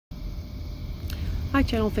Hi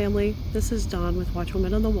channel family, this is Dawn with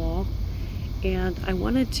Watchwoman on the Wall, and I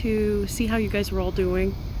wanted to see how you guys were all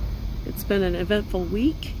doing. It's been an eventful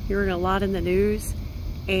week, hearing a lot in the news,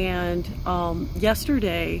 and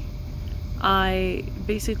yesterday I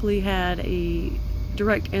basically had a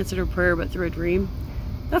direct answer to prayer but through a dream.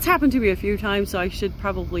 That's happened to me a few times, so I should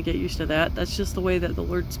probably get used to that. That's just the way that the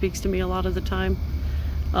Lord speaks to me a lot of the time.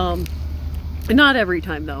 Not every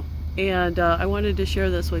time though. And I wanted to share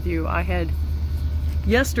this with you.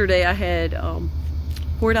 Yesterday I had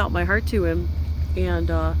poured out my heart to him, and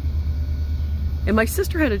my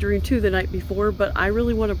sister had a dream too the night before, but I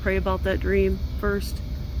really want to pray about that dream first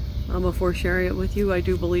before sharing it with you. I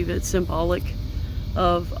do believe it's symbolic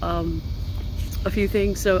of a few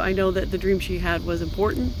things. So I know that the dream she had was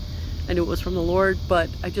important. I knew it was from the Lord, but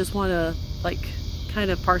I just want to kind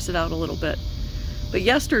of parse it out a little bit. But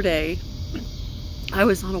yesterday I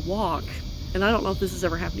was on a walk, and I don't know if this has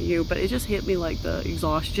ever happened to you, but it just hit me like the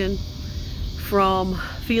exhaustion from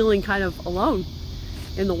feeling kind of alone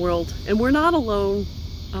in the world. And we're not alone,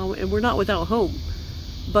 and we're not without home,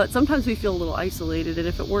 but sometimes we feel a little isolated. And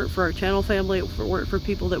if it weren't for our channel family, if it weren't for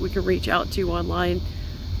people that we can reach out to online,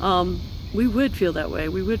 we would feel that way.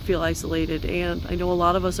 We would feel isolated. And I know a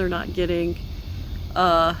lot of us are not getting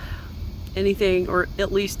anything, or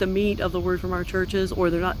at least the meat of the word from our churches, or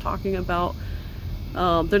they're not talking about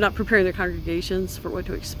they're not preparing their congregations for what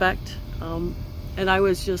to expect. And I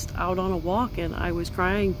was just out on a walk, and I was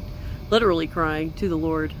crying, literally crying to the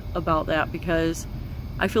Lord about that, because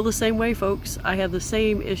I feel the same way, folks. I have the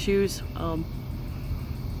same issues.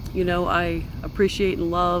 You know, I appreciate and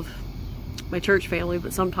love my church family,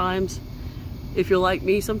 but sometimes, if you're like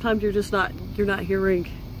me, sometimes you're not hearing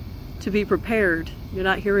to be prepared. You're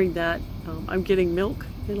not hearing that I'm getting milk,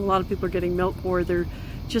 and a lot of people are getting milk, or they're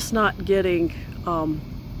just not getting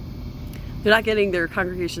their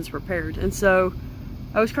congregations prepared. And so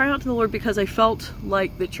I was crying out to the Lord because I felt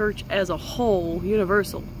like the church as a whole,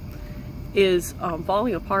 universal, is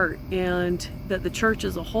falling apart, and that the church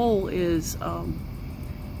as a whole is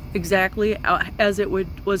exactly as it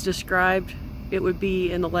was described it would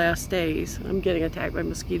be in the last days. I'm getting attacked by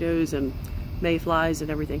mosquitoes and mayflies and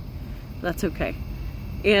everything. That's okay.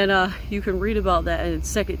 And you can read about that in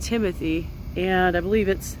 2 Timothy, and I believe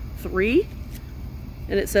it's 3.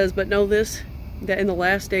 And it says, "But know this, that in the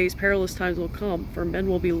last days perilous times will come, for men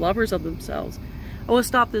will be lovers of themselves." I want to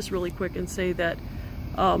stop this really quick and say that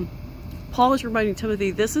Paul is reminding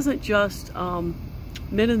Timothy, this isn't just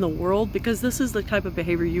men in the world, because this is the type of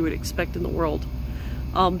behavior you would expect in the world.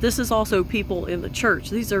 This is also people in the church.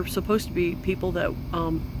 These are supposed to be people that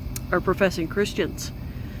are professing Christians.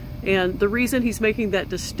 And the reason he's making that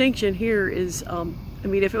distinction here is, I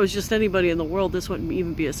mean, if it was just anybody in the world, this wouldn't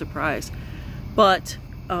even be a surprise. But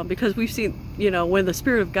because we've seen, you know, when the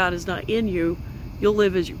Spirit of God is not in you, you'll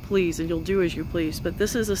live as you please and you'll do as you please. But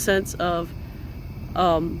this is a sense of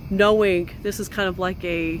knowing. This is kind of like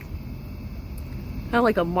a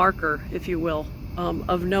marker, if you will,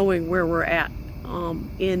 of knowing where we're at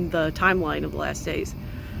in the timeline of the last days.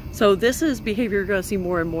 So this is behavior you're going to see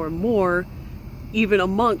more and more and more, even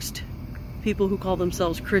amongst people who call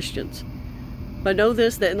themselves Christians. But know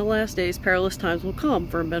this, that in the last days perilous times will come,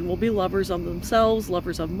 for men will be lovers of themselves,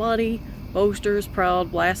 lovers of money, boasters,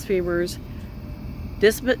 proud, blasphemers,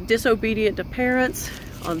 disobedient to parents,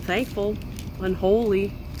 unthankful,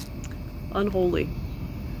 unholy.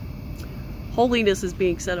 Holiness is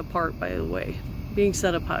being set apart, by the way. Being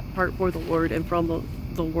set apart for the Lord and from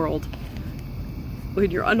the world. When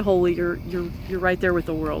you're unholy, you're right there with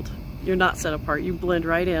the world. You're not set apart. You blend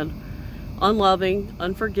right in. Unloving,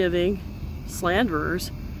 unforgiving,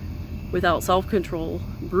 slanderers, without self-control,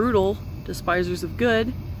 brutal, despisers of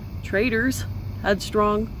good, traitors,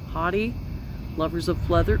 headstrong, haughty, lovers of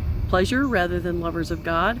pleasure rather than lovers of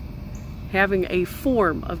God, having a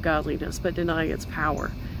form of godliness but denying its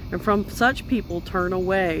power. And from such people turn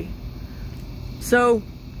away. So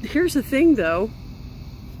here's the thing though,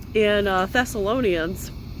 in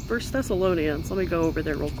Thessalonians, 1 Thessalonians, let me go over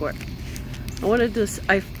there real quick.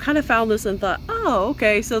 I kind of found this and thought, oh,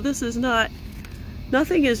 okay, so this is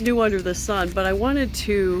nothing is new under the sun, but I wanted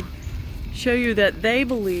to show you that they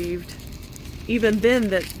believed even then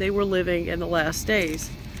that they were living in the last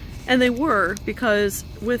days. And they were, because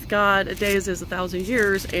with God, a day is as 1,000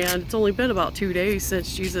 years, and it's only been about 2 days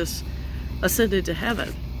since Jesus ascended to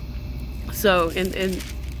heaven. So, and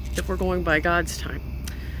if we're going by God's time.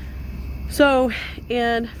 So,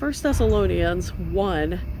 in 1 Thessalonians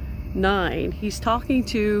 1:9,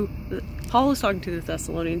 Paul is talking to the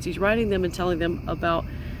Thessalonians. He's writing them and telling them about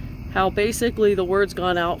how basically the word's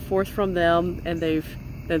gone out forth from them, and they've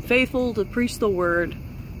been faithful to preach the word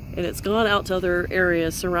and it's gone out to other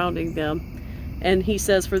areas surrounding them. And he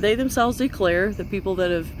says, for they themselves declare, the people that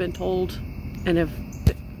have been told and have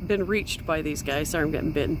been reached by these guys, sorry I'm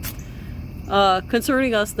getting bitten,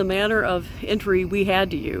 concerning us the manner of entry we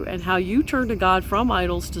had to you, and how you turned to God from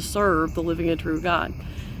idols to serve the living and true God,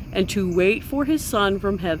 and to wait for his Son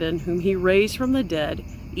from heaven, whom he raised from the dead,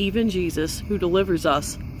 even Jesus, who delivers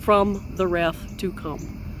us from the wrath to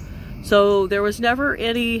come. So there was never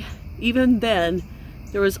any, even then,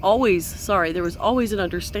 there was always an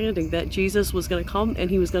understanding that Jesus was going to come and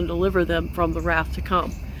he was going to deliver them from the wrath to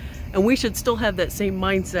come. And we should still have that same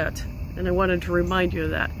mindset. And I wanted to remind you of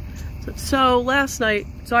that. So last night,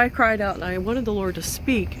 I cried out and I wanted the Lord to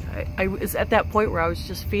speak. I was at that point where I was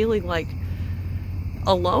just feeling like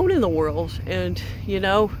alone in the world, and, you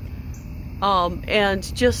know,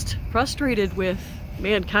 and just frustrated with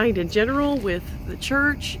mankind in general, with the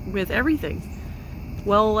church, with everything.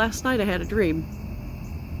 Well, last night I had a dream,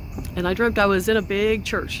 and I dreamt I was in a big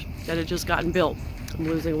church that had just gotten built. I'm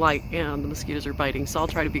losing light and the mosquitoes are biting, so I'll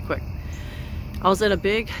try to be quick. I was in a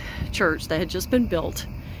big church that had just been built,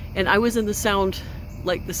 and I was in the sound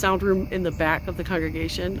room in the back of the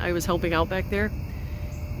congregation. I was helping out back there,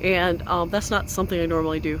 and that's not something I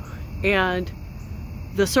normally do. And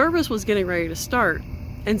the service was getting ready to start,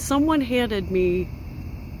 and someone handed me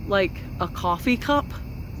like a coffee cup,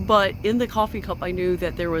 but in the coffee cup I knew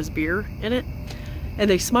that there was beer in it, and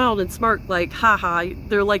they smiled and smirked like, haha.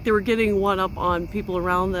 They're like, they were getting one up on people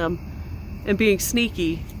around them and being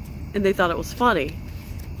sneaky, and they thought it was funny.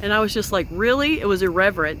 And I was just like, really? It was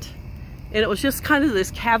irreverent, and it was just kind of this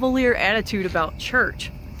cavalier attitude about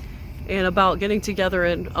church and about getting together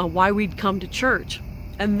and why we'd come to church.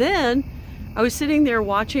 And then I was sitting there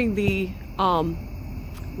watching the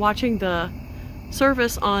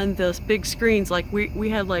service on the big screens. Like we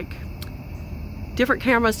had like different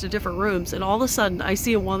cameras to different rooms, and all of a sudden I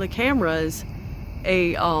see in one of the cameras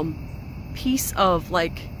a piece of,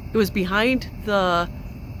 like, it was behind the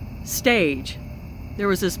stage. There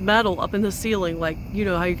was this metal up in the ceiling, like, you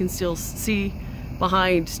know how you can still see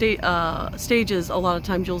behind stages, a lot of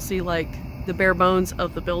times you'll see like the bare bones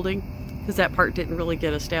of the building, because that part didn't really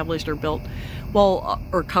get established or built, well,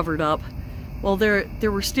 or covered up. Well, there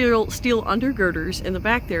were steel undergirders in the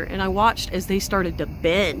back there, and I watched as they started to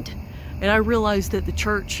bend, and I realized that the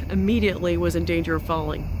church immediately was in danger of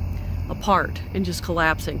falling apart and just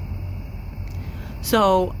collapsing.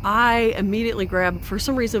 So I immediately grabbed, for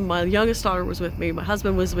some reason my youngest daughter was with me, my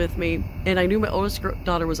husband was with me, and I knew my oldest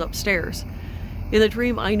daughter was upstairs. In the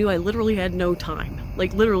dream, I knew I literally had no time,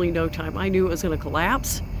 like literally no time. I knew it was going to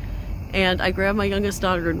collapse, and I grabbed my youngest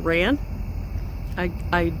daughter and ran. I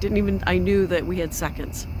knew that we had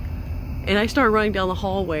seconds, and I started running down the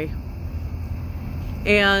hallway.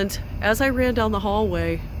 And as I ran down the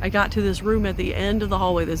hallway, I got to this room at the end of the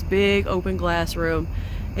hallway, this big open glass room,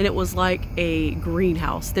 and it was like a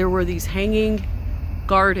greenhouse. There were these hanging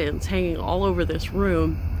gardens hanging all over this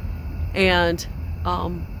room, and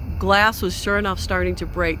glass was sure enough starting to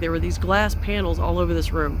break. There were these glass panels all over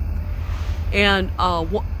this room, and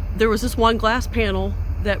there was this one glass panel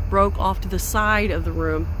that broke off to the side of the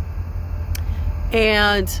room,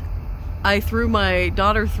 and I threw my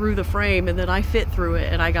daughter through the frame, and then I fit through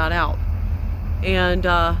it and I got out. And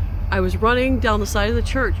I was running down the side of the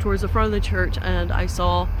church towards the front of the church, and I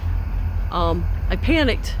saw, I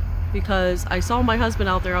panicked because I saw my husband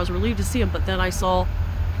out there. I was relieved to see him, but then I saw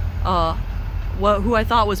who I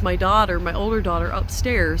thought was my daughter, my older daughter,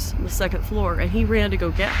 upstairs on the second floor, and he ran to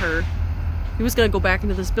go get her. He was going to go back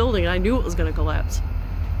into this building, and I knew it was going to collapse.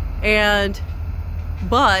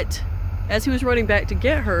 But as he was running back to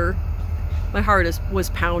get her, my heart was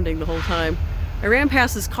pounding the whole time. I ran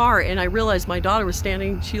past his car, and I realized my daughter was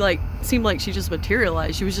standing. She seemed like she just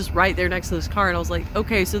materialized. She was just right there next to this car, and I was like,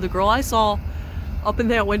 okay, so the girl I saw up in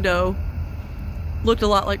that window looked a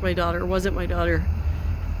lot like my daughter, wasn't my daughter.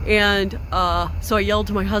 And so I yelled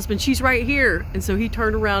to my husband, she's right here. And so he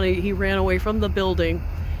turned around and he ran away from the building,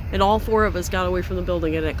 and all four of us got away from the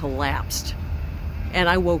building, and it collapsed. And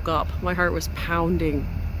I woke up. My heart was pounding.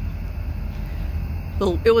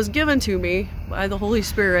 It was given to me by the Holy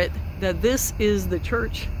Spirit that this is the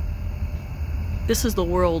church. This is the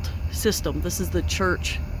world system. This is the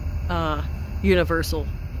church universal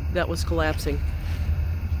that was collapsing.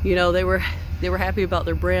 You know, they were happy about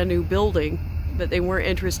their brand new building, but they weren't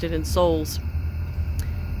interested in souls.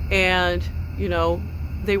 And, you know,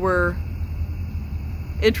 they were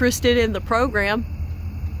interested in the program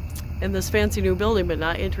in this fancy new building, but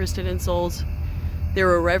not interested in souls. They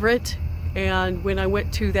were irreverent. And when I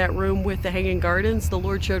went to that room with the hanging gardens, the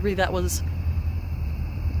Lord showed me that was,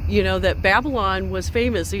 you know, that Babylon was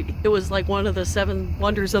famous. It was like one of the 7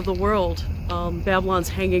 wonders of the world, Babylon's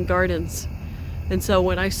hanging gardens. And so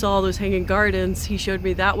when I saw those hanging gardens, he showed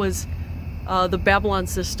me that was the Babylon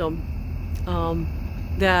system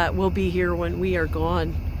that will be here when we are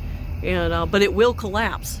gone. And but it will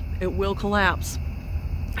collapse. It will collapse.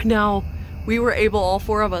 Now, we were able, all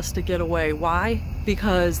 4 of us, to get away. Why?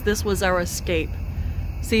 Because this was our escape.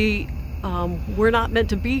 See, we're not meant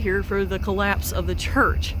to be here for the collapse of the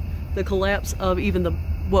church, the collapse of even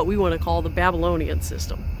what we want to call the Babylonian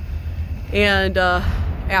system. And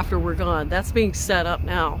after we're gone, that's being set up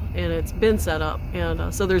now, and it's been set up.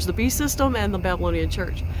 And so there's the beast system and the Babylonian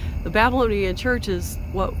church. The Babylonian church is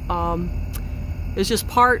what is just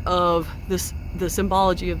part of the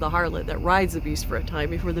symbology of the harlot that rides the beast for a time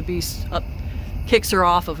before the beast kicks her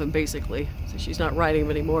off of him, basically, so she's not riding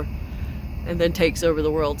him anymore, and then takes over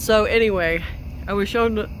the world. So anyway, I was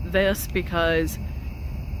shown this because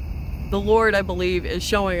the Lord, I believe, is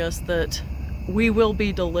showing us that we will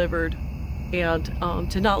be delivered, and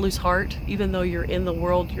to not lose heart. Even though you're in the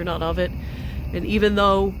world, you're not of it. And even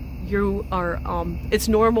though you are, it's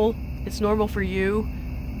normal for you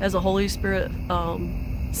as a Holy Spirit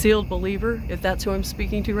sealed believer, if that's who I'm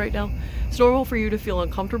speaking to right now, it's normal for you to feel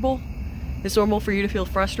uncomfortable. It's normal for you to feel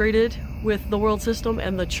frustrated with the world system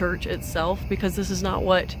and the church itself, because this is not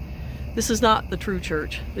the true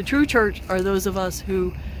church. The true church are those of us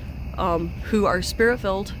who are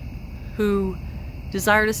spirit-filled, who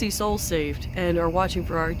desire to see souls saved, and are watching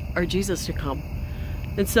for our Jesus to come.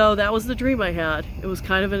 And so that was the dream I had. It was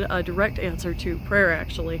kind of a direct answer to prayer,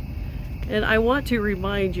 actually. And I want to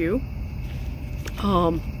remind you,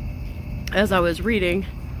 as I was reading,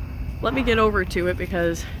 let me get over to it,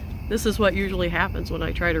 because this is what usually happens when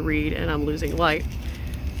I try to read and I'm losing light,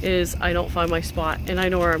 is I don't find my spot, and I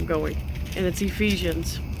know where I'm going. And it's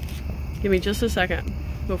Ephesians. Give me just a second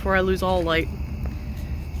before I lose all light.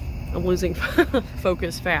 I'm losing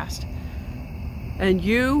focus fast. And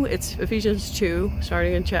it's Ephesians 2,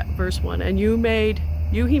 starting in verse 1. And he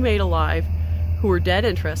made alive, who were dead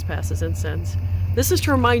in trespasses and sins. This is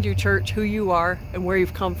to remind you, church, who you are and where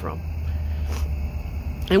you've come from.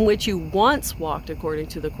 In which you once walked according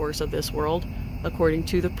to the course of this world, according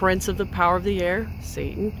to the prince of the power of the air,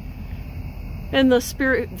 Satan, and the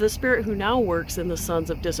spirit who now works in the sons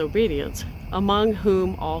of disobedience, among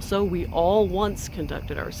whom also we all once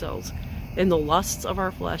conducted ourselves in the lusts of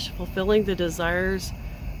our flesh, fulfilling the desires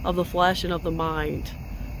of the flesh and of the mind,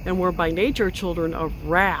 and were by nature children of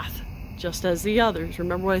wrath, just as the others.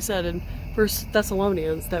 Remember what I said in 1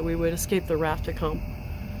 Thessalonians, that we would escape the wrath to come.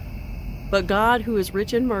 But God, who is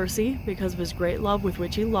rich in mercy, because of his great love with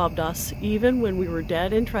which he loved us, even when we were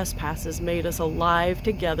dead in trespasses, made us alive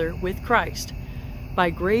together with Christ. By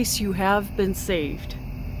grace you have been saved,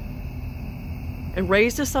 and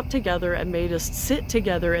raised us up together and made us sit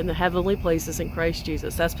together in the heavenly places in Christ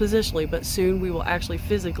Jesus. That's positionally, but soon we will actually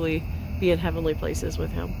physically be in heavenly places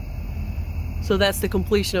with him. So that's the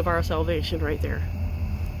completion of our salvation right there.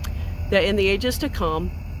 That in the ages to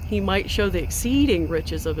come, he might show the exceeding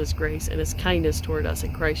riches of his grace and his kindness toward us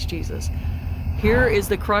in Christ Jesus. Here is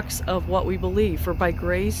the crux of what we believe. For by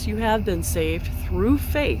grace you have been saved through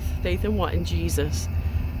faith. Faith in what? In Jesus.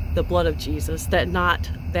 The blood of Jesus. That not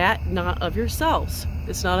of yourselves.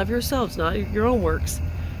 It's not of yourselves, not of your own works.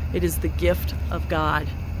 It is the gift of God.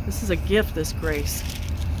 This is a gift, this grace.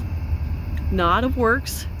 Not of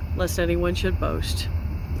works, lest anyone should boast.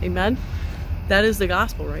 Amen? That is the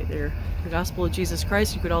gospel right there. The gospel of Jesus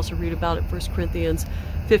Christ. You could also read about it 1 Corinthians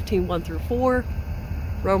 15, 1 through 4,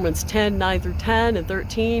 Romans 10, 9 through 10 and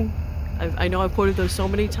 13. I know I've quoted those so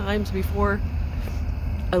many times before.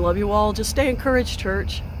 I love you all. Just stay encouraged,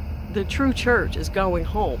 church. The true church is going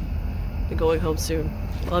home, and going home soon.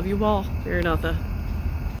 Love you all. Maranatha.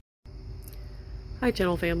 Hi,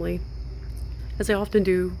 channel family. As I often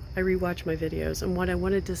do, I rewatch my videos, and what I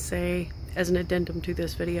wanted to say as an addendum to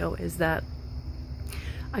this video is that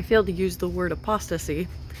I failed to use the word apostasy.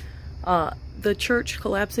 The church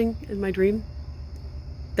collapsing in my dream,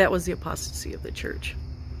 that was the apostasy of the church.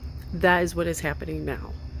 That is what is happening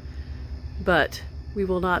now. But we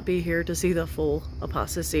will not be here to see the full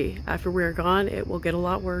apostasy. After we are gone, it will get a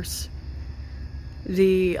lot worse.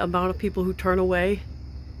 The amount of people who turn away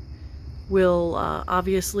will,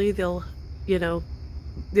 obviously, they'll, you know,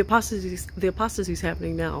 the apostasy is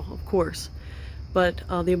happening now, of course. But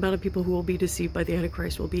the amount of people who will be deceived by the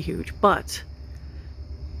Antichrist will be huge. But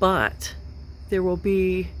there will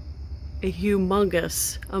be a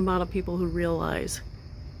humongous amount of people who realize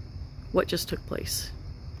what just took place.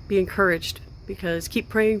 Be encouraged, because keep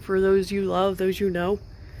praying for those you love, those you know,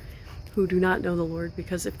 who do not know the Lord,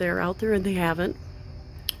 because if they're out there and they haven't,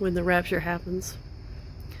 when the rapture happens.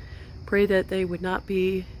 Pray that they would not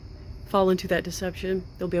fall into that deception.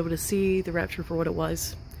 They'll be able to see the rapture for what it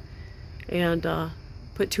was and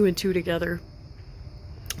put 2 and 2 together.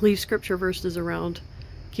 Leave scripture verses around.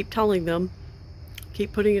 Keep telling them.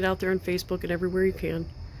 Keep putting it out there on Facebook and everywhere you can.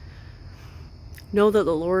 Know that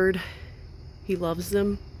the Lord, He loves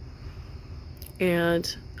them.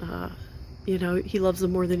 And, you know, He loves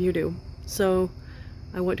them more than you do. So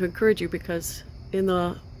I want to encourage you, because in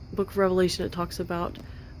the book of Revelation it talks about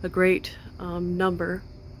a great number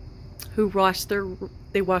who washed their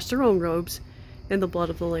own robes in the blood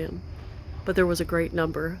of the Lamb. But there was a great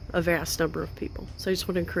number, a vast number of people. So I just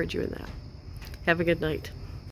want to encourage you in that. Have a good night.